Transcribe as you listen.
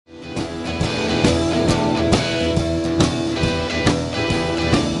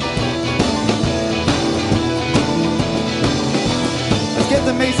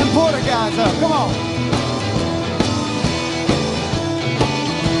Come on.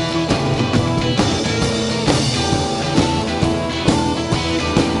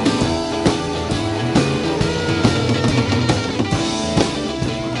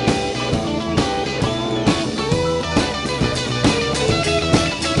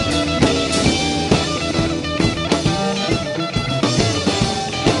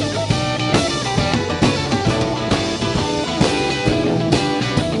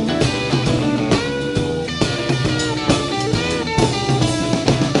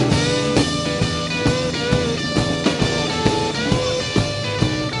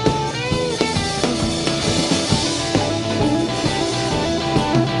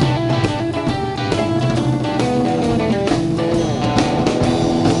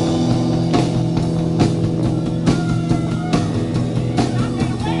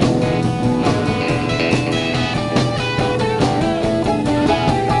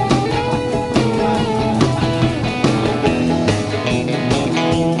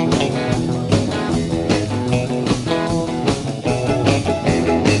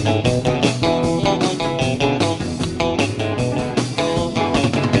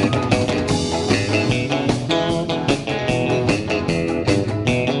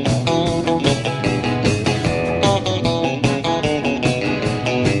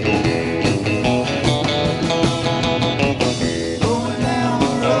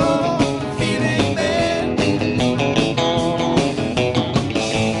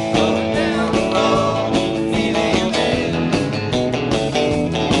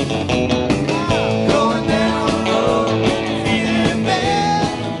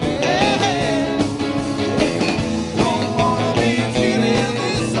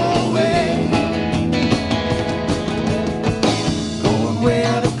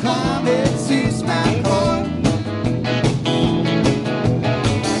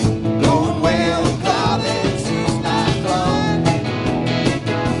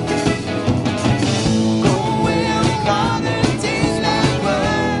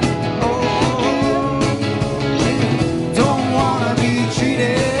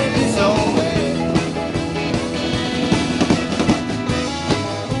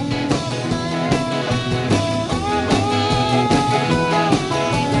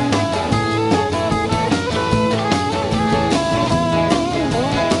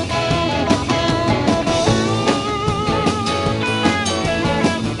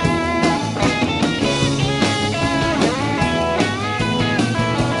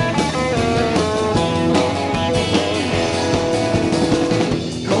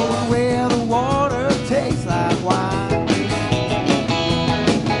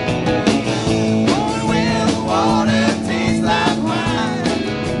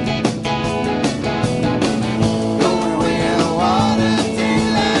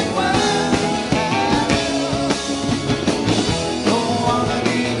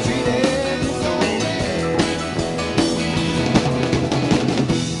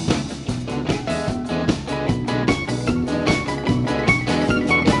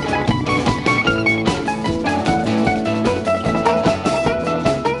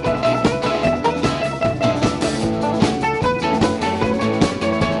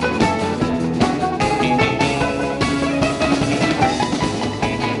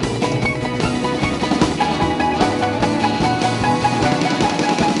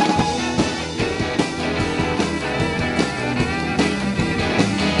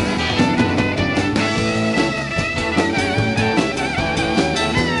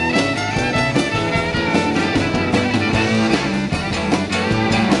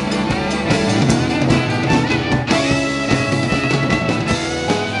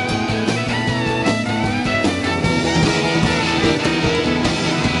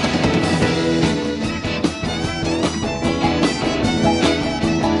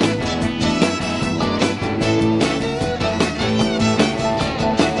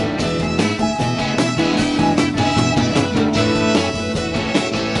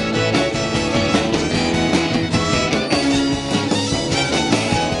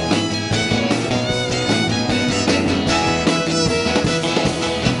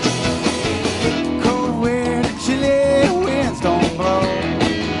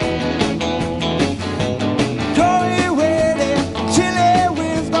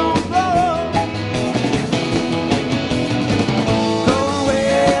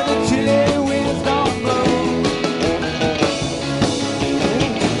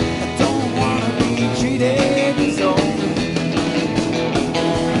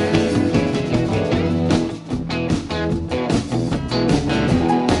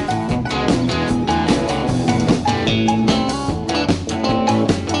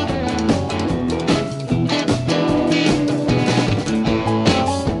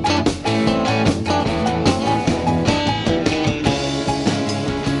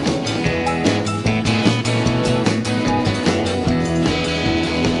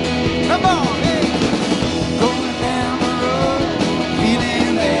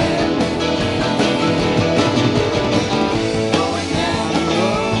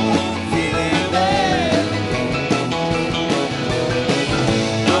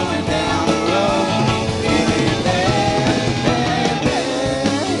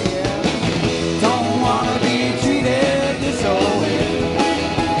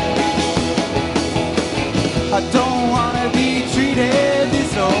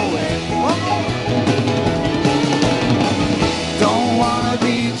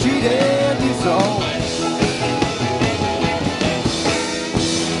 treated you so.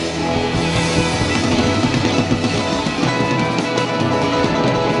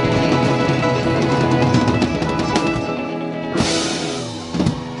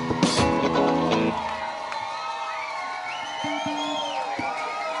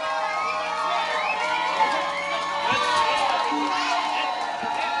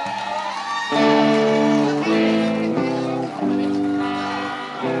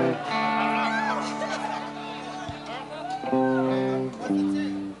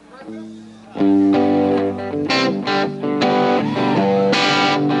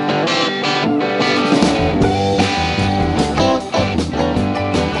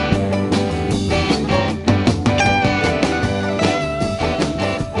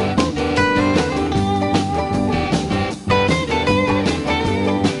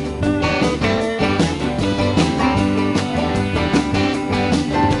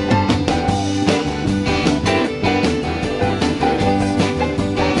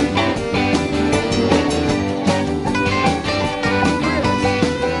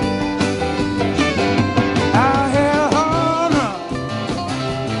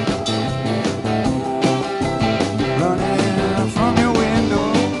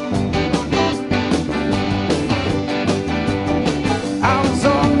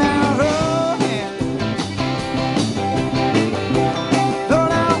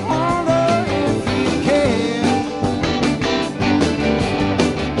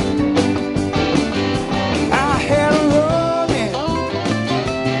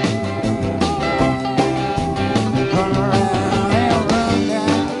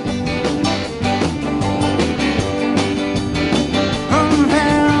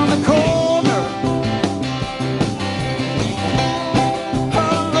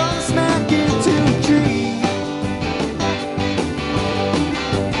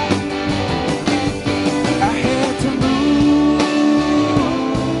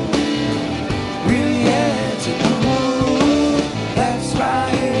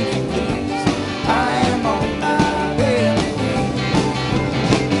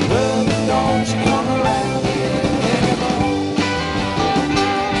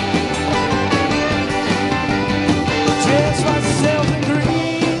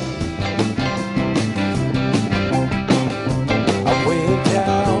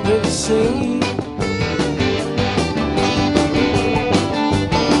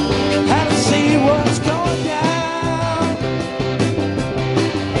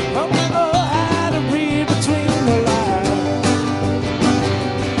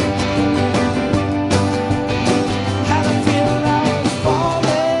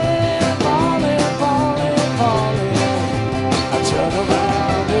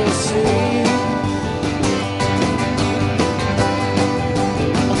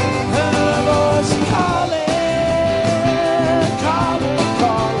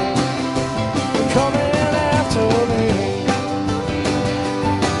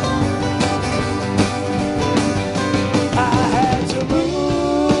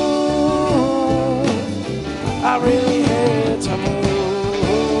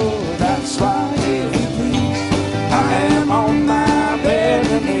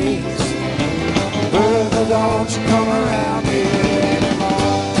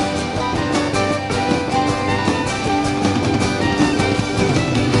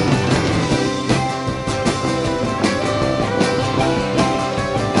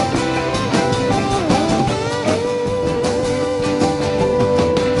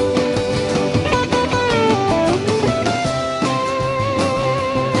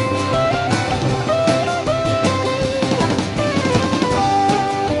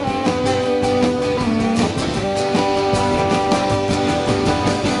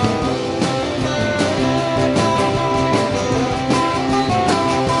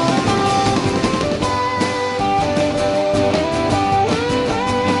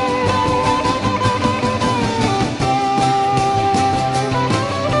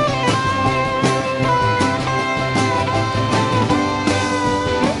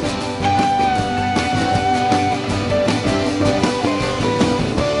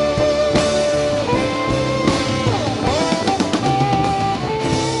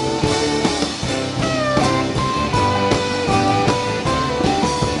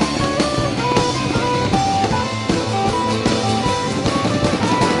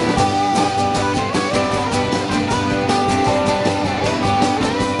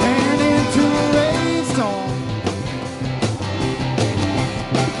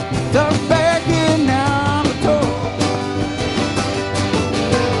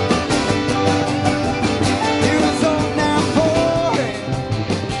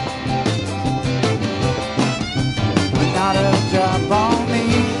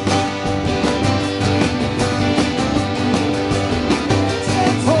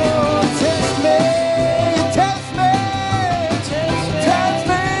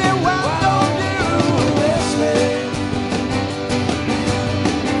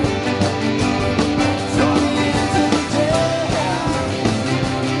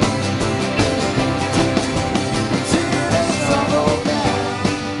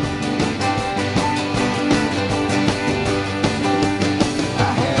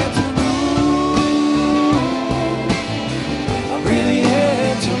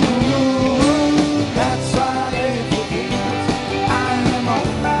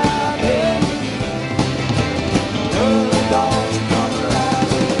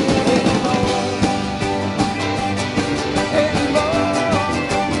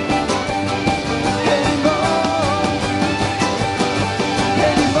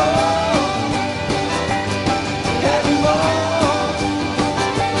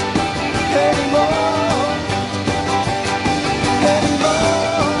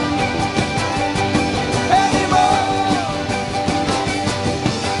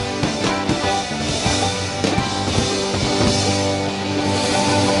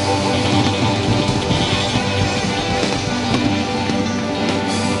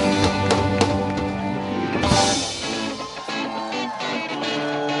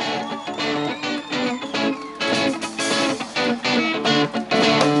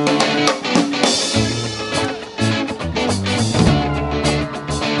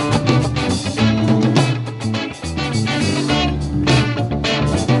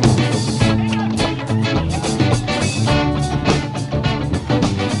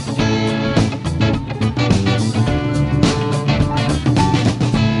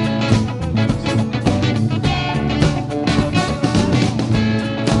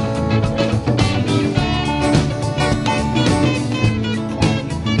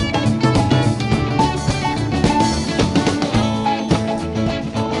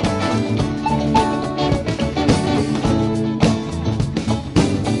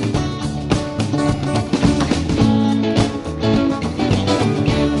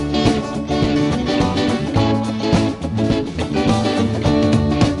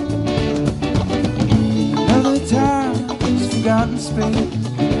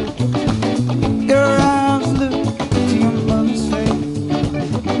 Your eyes look to your mother's face.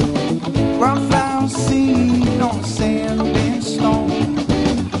 Wildflowers seen on a sand and stone.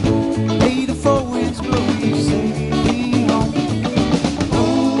 May the four winds blow you safely home.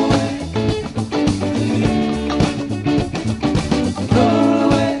 Roll away, roll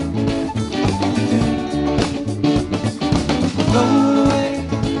away, roll away,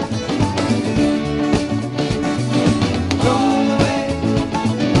 roll away.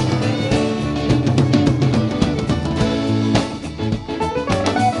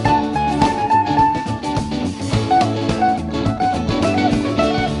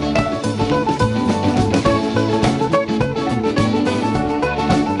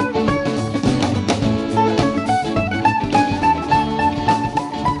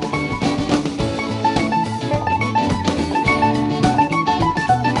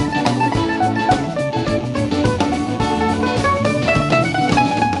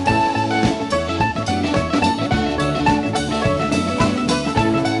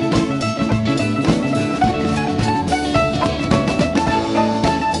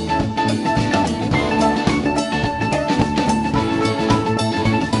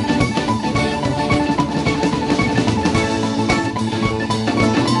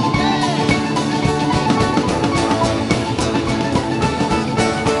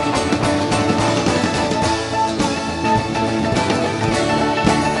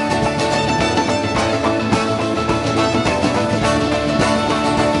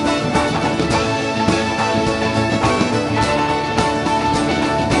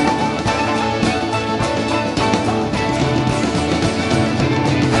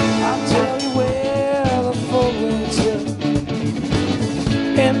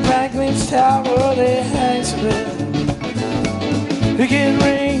 Tower they hang spell. It can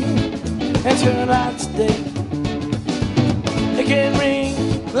ring and turn out today. It can ring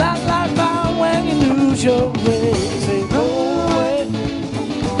like fire when you lose your way. Say roll away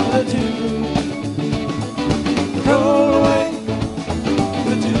the dew, roll away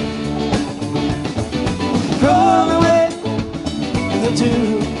the dew, roll away the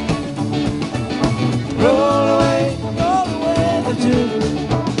dew, roll away the dew.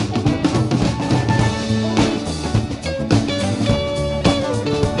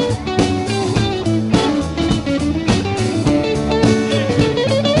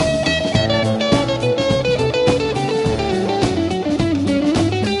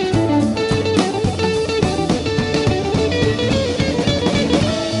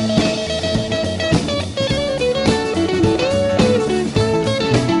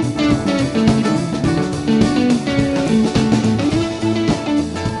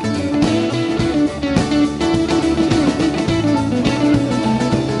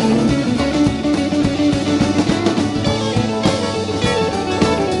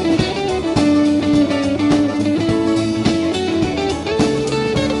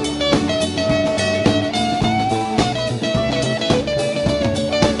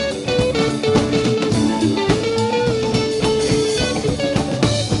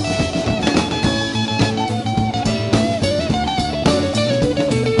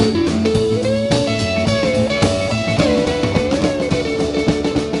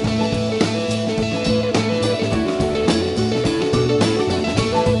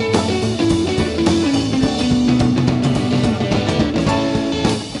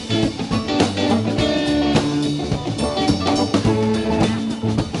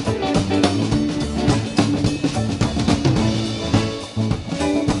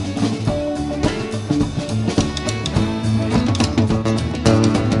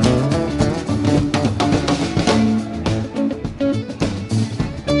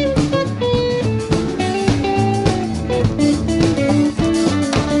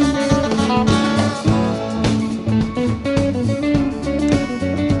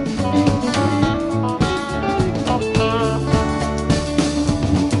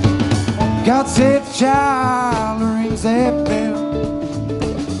 God save the child, rings that bell.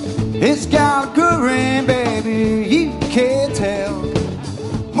 It's got a good ring, baby, you can't tell.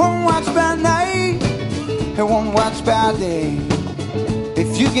 One watch by night and one watch by day.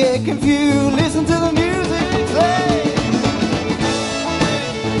 If you get confused, listen to the music play.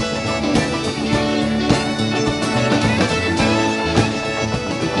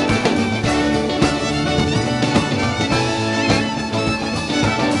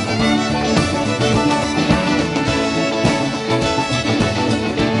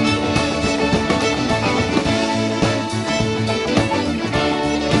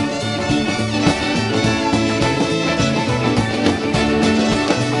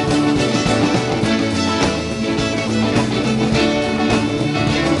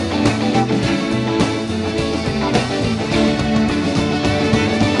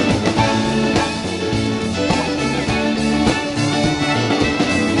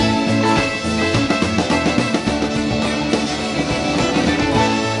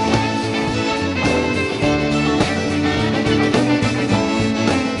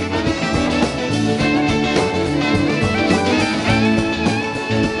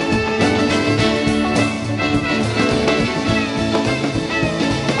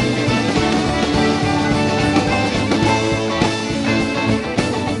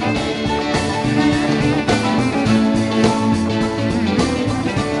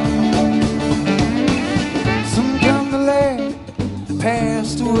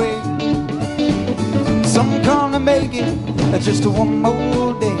 passed away. Some come to make it just one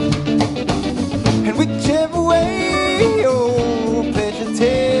more day. And whichever way your pleasure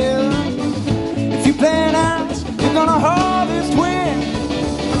tells, if you plant ice, you're gonna harvest wind.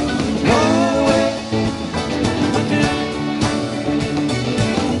 Roll away,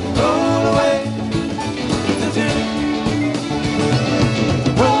 roll away,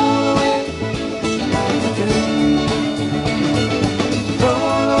 roll away,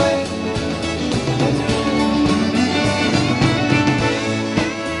 roll away.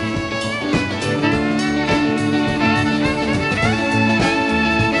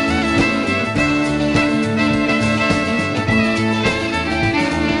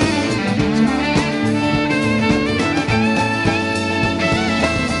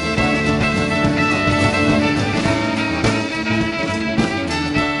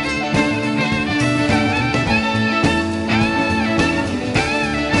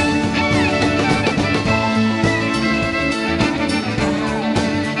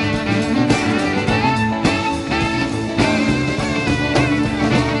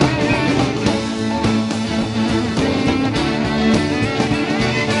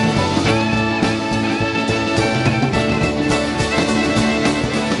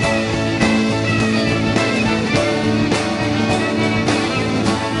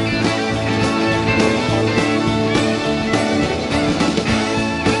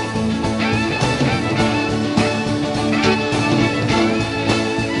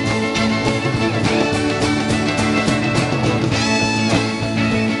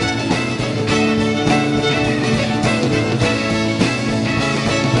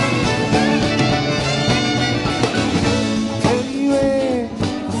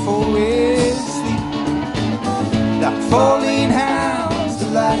 Falling house, the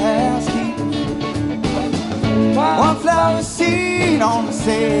lighthouse keeps. One flower seed on the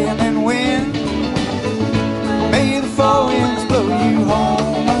sailing wind. May the fall winds blow you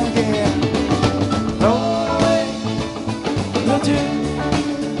home again. Roll away, the dew.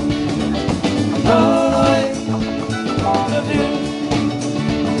 Roll away, the dew.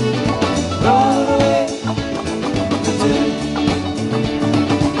 Roll away, the dew.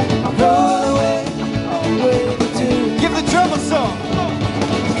 Roll away, the dew. Give the drum a song.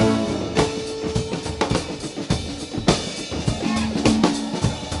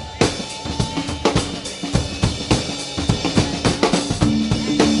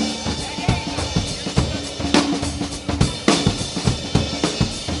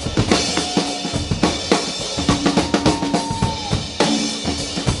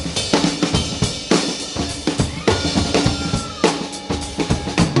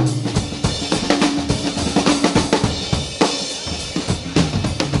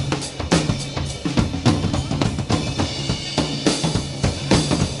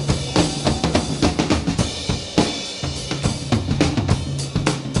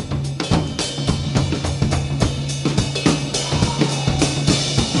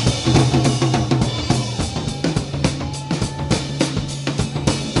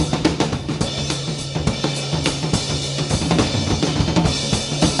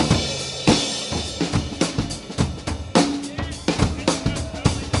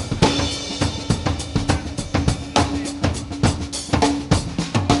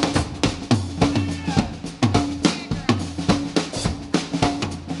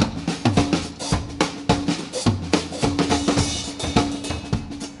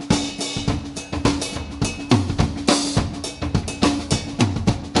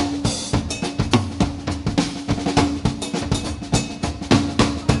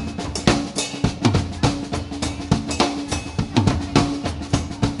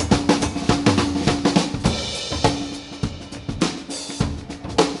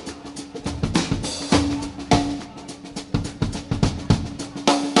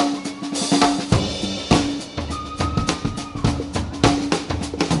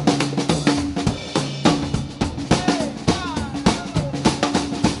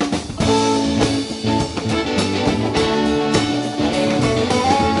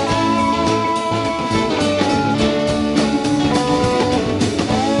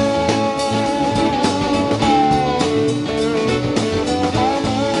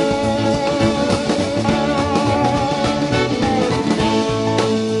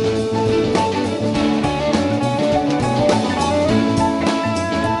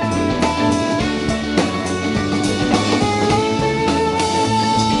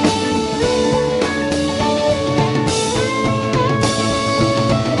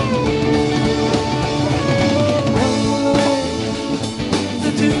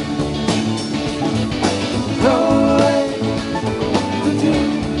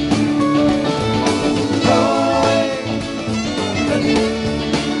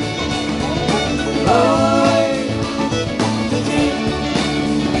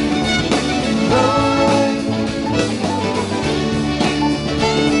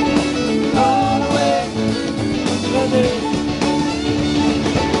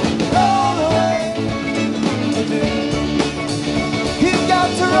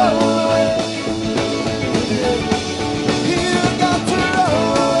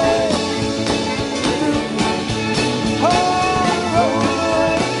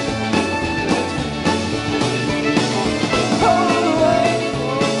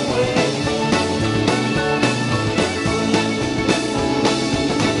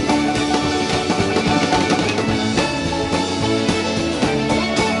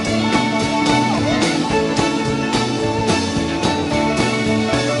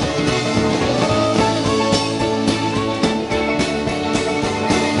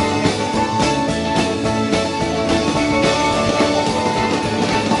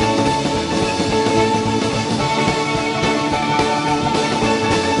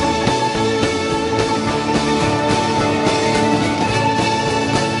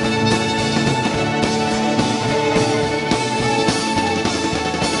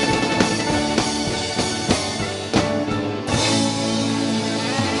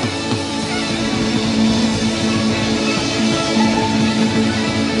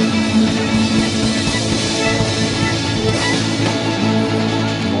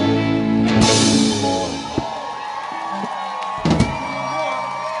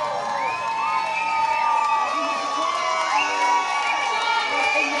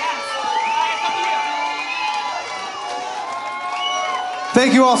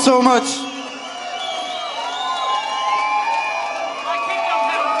 Thank you all so much.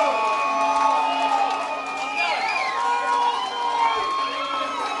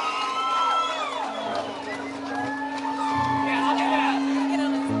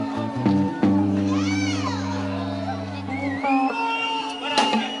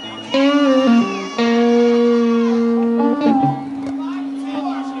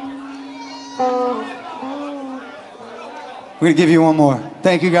 We're going to give you one more.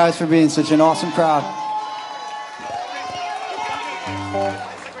 Thank you guys for being such an awesome crowd.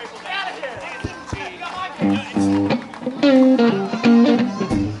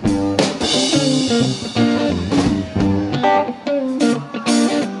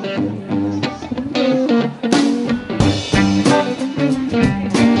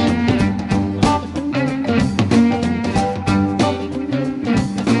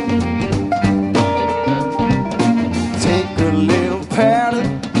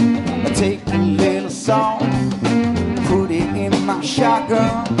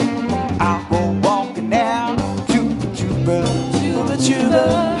 Shotgun, I'll go walking down, tuba,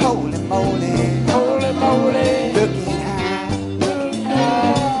 holy moly, looking high,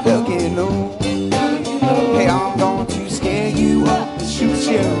 looking low. Hey, I'm going to scare you up and shoot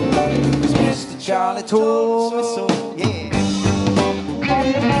you, 'cause Mr. Charlie told me so, yeah.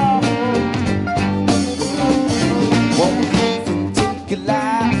 Won't even take a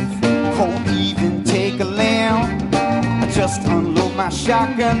life, won't even take a limb. Just unload my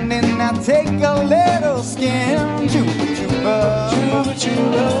shotgun and I take a little skin. Chuba,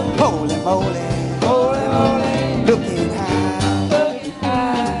 holy moly, looking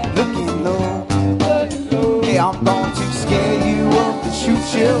high, looking low. Hey, I'm going to scare you up and shoot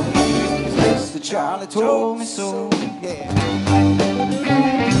you, 'cause Mr. Charlie told me so, yeah.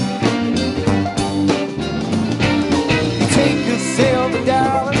 Take a silver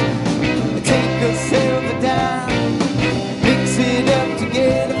dollar, take a silver dime, mix it up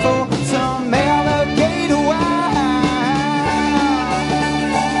together for some alligator wine.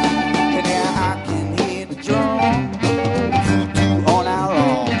 And now I can hear the drum, voodoo on our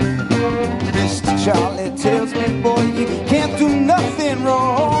own. Mr. Charlie tells me, boy, you can't do nothing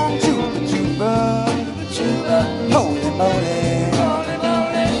wrong. Chuba,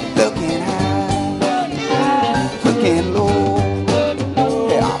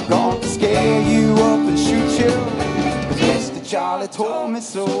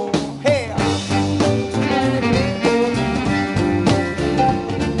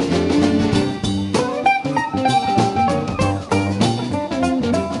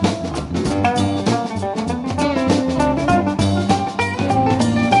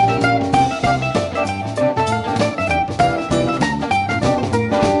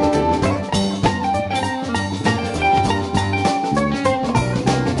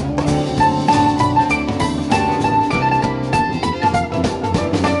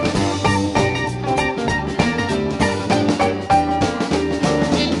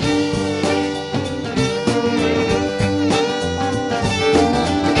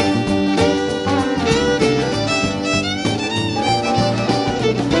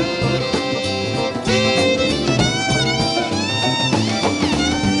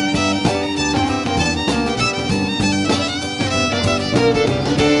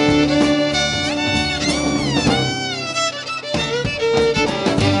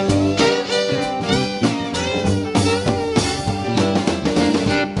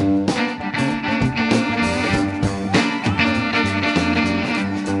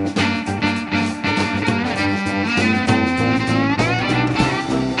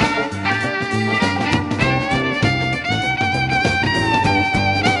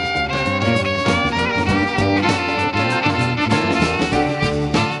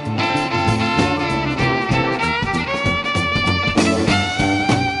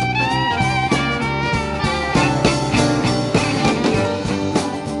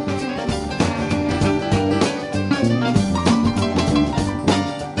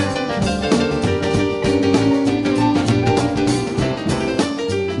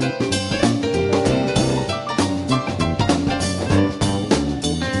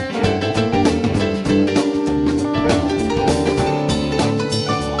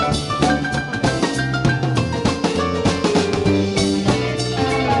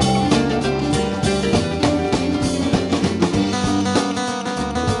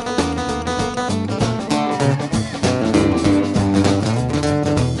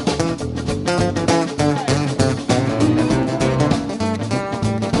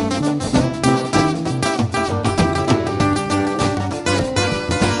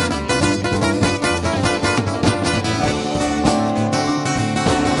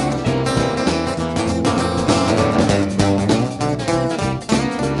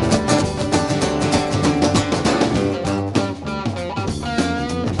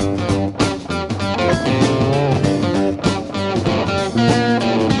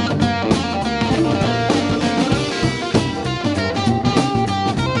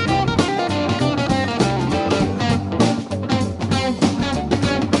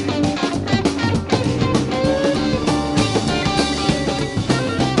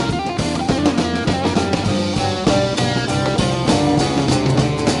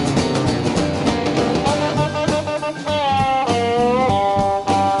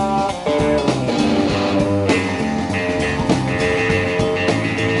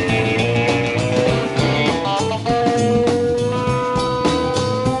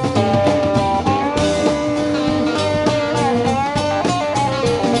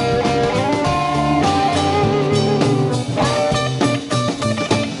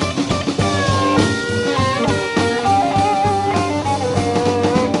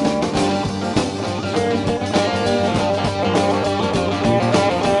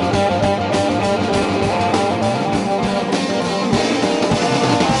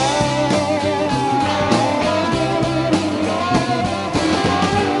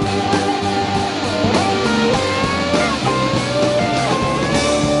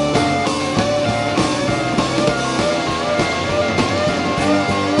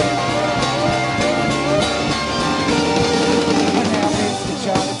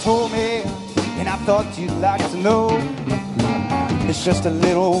 It's just a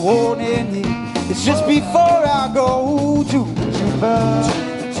little warning. It's just before I go to Cuba.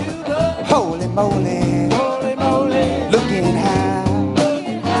 Holy moly, holy moly, looking high,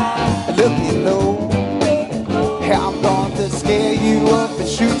 looking low. Hey, I'm going to scare you up and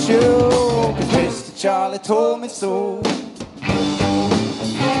shoot you, 'cause Mr. Charlie told me so.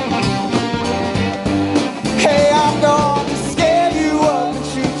 Hey, I'm going to scare you up and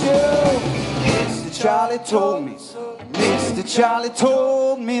shoot you. Mr. Charlie told me so. Mr. Charlie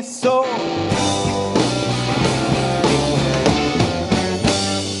told me so.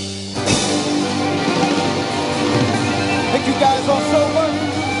 Thank you guys all so much.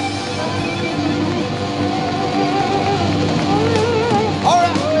 All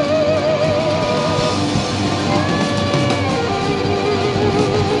right.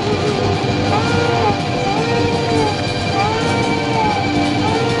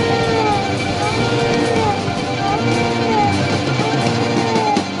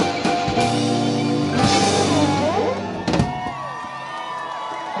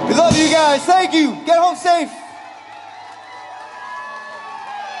 We love you guys. Thank you. Get home safe.